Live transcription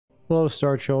Hello,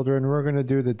 Star Children. We're going to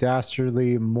do the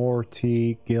Dastardly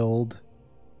Morti Guild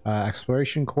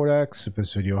Exploration Codex. If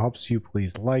this video helps you,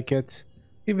 please like it.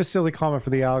 Leave a silly comment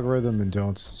for the algorithm and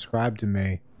don't subscribe to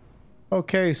me.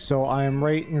 Okay, so I am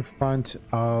right in front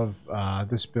of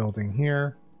this building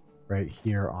here. Right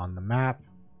here on the map.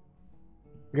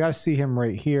 We got to see him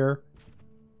right here.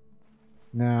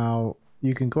 Now,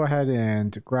 you can go ahead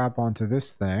and grab onto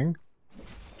this thing.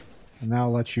 And now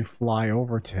I'll let you fly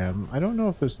over to him. I don't know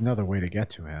if there's another way to get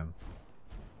to him.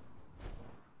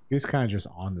 He's kind of just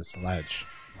on this ledge.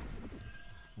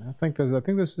 I think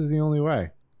this is the only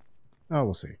way. Oh,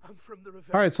 we'll see.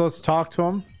 Alright, so let's talk to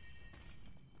him.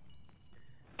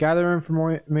 Gather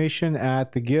information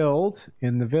at the guild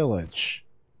in the village.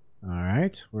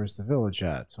 Alright, where's the village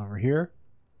at? It's over here.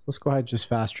 Let's go ahead and just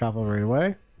fast travel right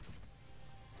away.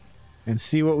 And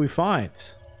see what we find.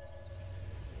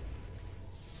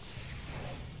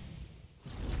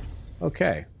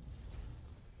 Okay.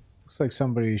 Looks like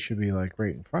somebody should be like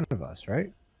right in front of us,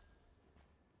 right?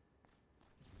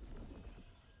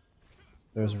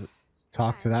 There's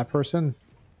talk to that person?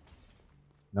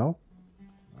 No?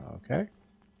 Okay.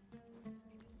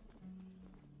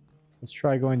 Let's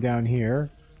try going down here.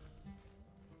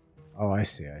 Oh, I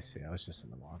see, I see. I was just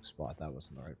in the wrong spot. That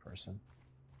wasn't the right person.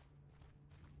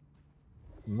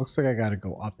 It looks like I gotta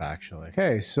go up, actually.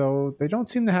 Okay, so they don't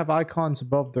seem to have icons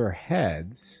above their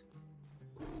heads.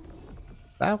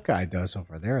 That guy does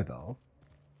over there, though.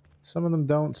 Some of them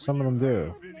don't, some of them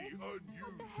do.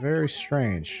 Very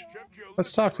strange.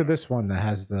 Let's talk to this one that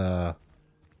has the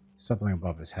something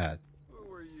above his head.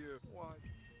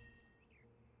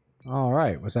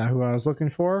 Alright, was that who I was looking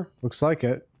for? Looks like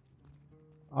it.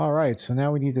 Alright, so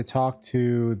now we need to talk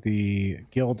to the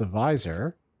guild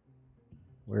advisor.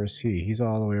 Where is he? He's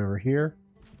all the way over here.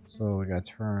 So we gotta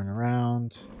turn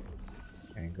around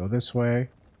and go this way.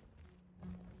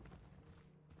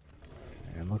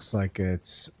 And it looks like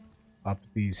it's up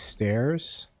these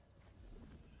stairs.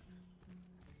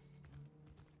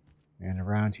 And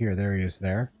around here, there he is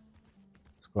there.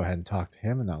 Let's go ahead and talk to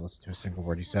him and not listen to a single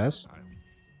word he says.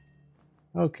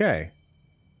 Okay.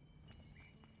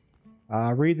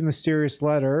 Read the mysterious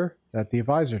letter that the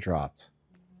advisor dropped.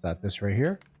 Is that this right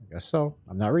here? I guess so.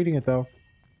 I'm not reading it though.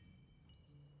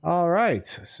 Alright,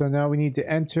 so now we need to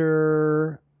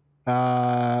enter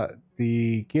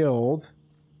the guild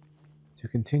to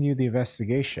continue the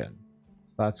investigation.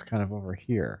 So that's kind of over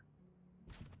here.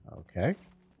 Okay.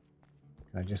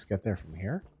 Can I just get there from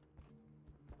here?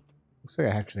 Looks like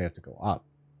I actually have to go up.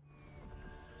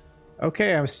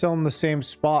 Okay, I'm still in the same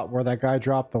spot where that guy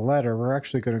dropped the letter. We're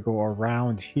actually going to go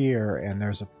around here, and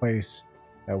there's a place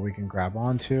that we can grab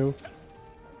onto.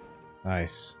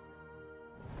 Nice.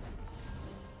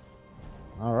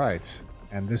 Alright,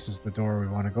 and this is the door we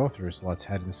want to go through, so let's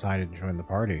head inside and join the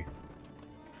party.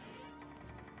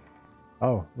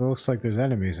 Oh, it looks like there's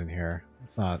enemies in here.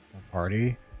 It's not a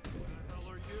party.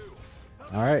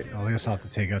 Alright, I guess I'll have to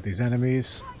take out these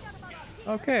enemies.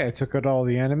 Okay, I took out all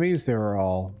the enemies. They were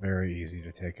all very easy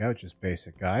to take out, just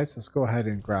basic guys. Let's go ahead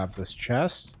and grab this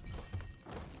chest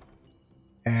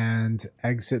and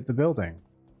exit the building.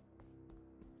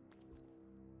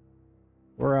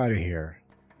 We're out of here.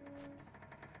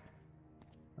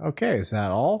 Okay, is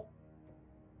that all?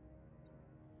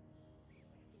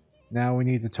 Now we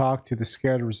need to talk to the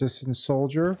scared resistance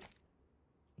soldier.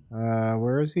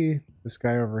 Where is he? This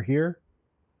guy over here?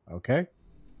 Okay.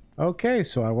 Okay,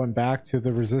 so I went back to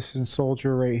the resistance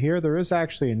soldier right here. There is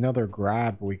actually another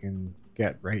grab we can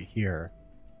get right here.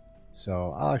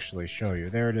 So I'll actually show you.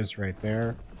 There it is right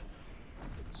there.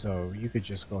 So you could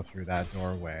just go through that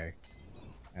doorway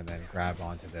and then grab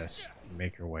onto this and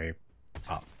make your way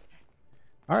up.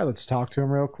 Alright, let's talk to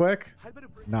him real quick.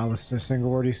 Not listen to a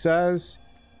single word he says.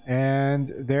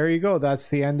 And there you go. That's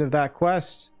the end of that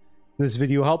quest. If this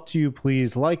video helped you,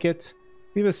 please like it.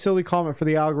 Leave a silly comment for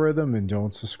the algorithm and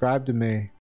don't subscribe to me.